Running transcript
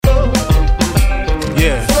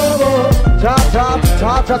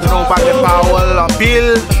Know bagay power on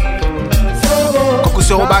pile. Koku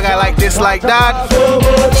se ho bagay like this, like that.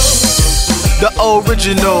 The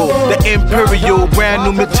original, the imperial, brand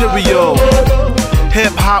new material.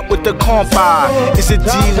 Hip hop with the compas. Is it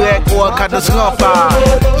direct or cadas rampa?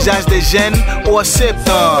 Jazz des jeunes ou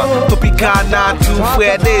septembre. Topicana, tout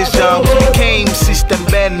frère des gens. Became System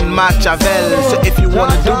Ben Machiavel. So if you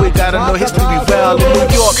wanna do it, gotta know history well. In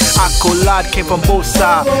New York, accolade came from both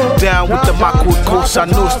sides. Down with the Macro Cosa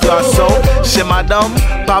Nostra. So, chez madame,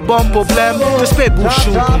 pas bon problème. J'espère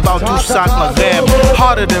bouchou, combat tout ça ma rem.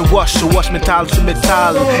 Harder than wash, so wash metal to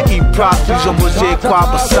metal. Eat prop, toujours manger quoi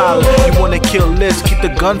basal. You wanna kill this? Keep the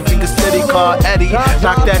gun finger steady, call Eddie.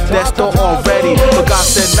 Knock that desk door already. But God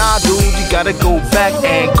said, nah, dude, you gotta go back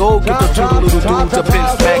and go get the two little dudes up in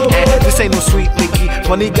smack. And this ain't no sweet Mickey,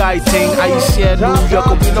 funny guy thing. I used to New York,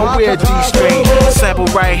 and we know where G-string. Sample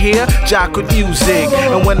right here, jock with music.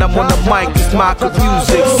 And when I'm on the mic, it's my good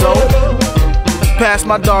music. So, past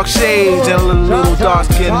my dark shades and a little dark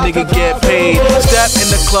skinned nigga get paid. Step in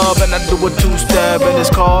the club and I do a two-step and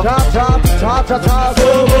it's called.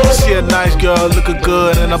 See a nice girl looking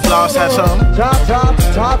good and a blouse hat something.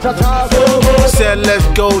 Said let's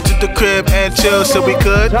go to the crib and chill so we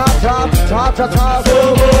could.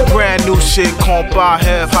 Brand new shit, Compas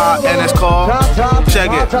Hiphop and it's called.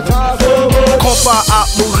 Check it. Compas à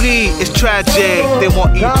mourir, it's tragic. They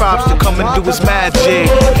want E-props to come and do his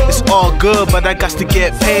magic. It's all good but I got to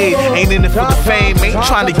get paid. Ain't in it for the fame, ain't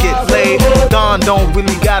trying to get laid. Don don't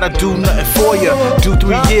really gotta do nothing for ya. Do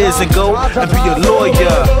 3 years and go and be a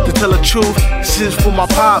lawyer. To tell the truth, this is for my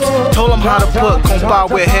pops. Told him how to put compa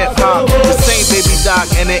with hip hop. This ain't Baby Doc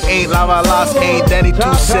and it ain't Lava Las, ain't Danny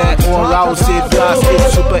 2 Cent or Raul Sid Blas.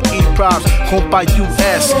 It's Super E-props, compa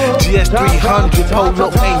US, GS 300,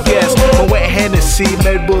 Polo and Guess. Moet Hennessy,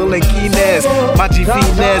 Red Bull and Guinness. Maji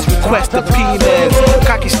Venez, request the penis.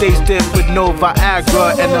 Cocky stays stiff with no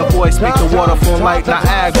Viagra and the voice make the water flow like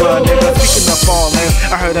Niagara. Nigga, speaking of falling,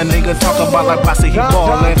 I heard a nigga talking about like Pasa he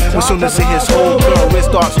ballin'. As soon as he his whole girl, it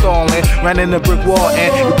start stalling. Ran in the brick wall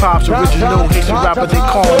and he pops original Haitian rapper they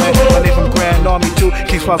callin'. My name from Grand Army too,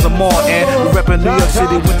 Kings Plaza Morton. We reppin' New York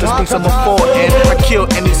City with the spring summer 14. I kill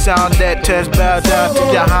any sound that test, bow down to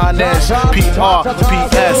your highness.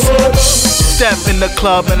 PRPS. Step in the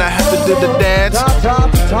club and I have to do the dance.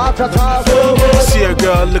 See a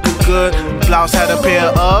girl looking good, blouse had a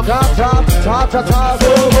pair of.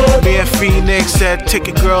 Me and Phoenix said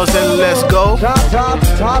ticket girls and let's go.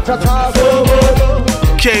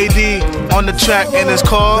 KD on the track and it's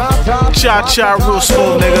called Cha Cha real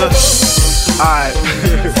smooth nigga. Alright.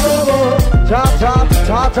 Top,